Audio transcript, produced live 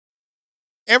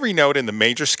Every note in the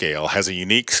major scale has a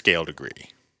unique scale degree.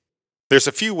 There's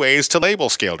a few ways to label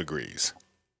scale degrees: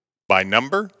 by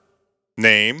number,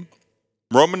 name,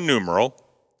 Roman numeral,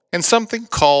 and something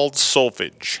called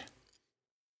solfege.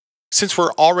 Since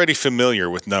we're already familiar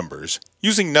with numbers,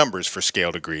 using numbers for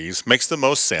scale degrees makes the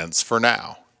most sense for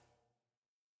now.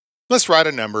 Let's write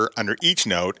a number under each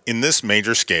note in this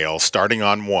major scale starting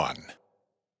on 1.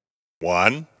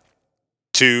 1,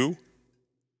 2,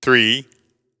 3,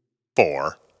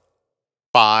 4,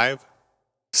 5,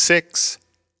 6,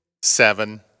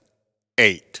 7,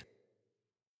 8.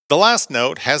 The last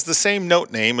note has the same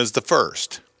note name as the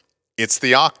first. It's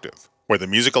the octave, where the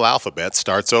musical alphabet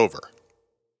starts over.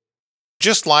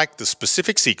 Just like the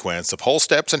specific sequence of whole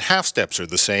steps and half steps are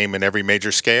the same in every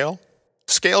major scale,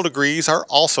 scale degrees are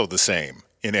also the same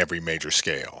in every major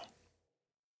scale.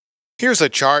 Here's a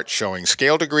chart showing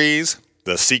scale degrees,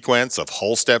 the sequence of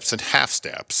whole steps and half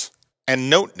steps, and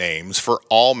note names for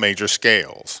all major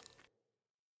scales.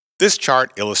 This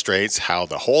chart illustrates how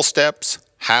the whole steps,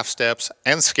 half steps,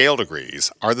 and scale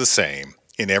degrees are the same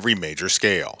in every major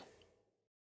scale.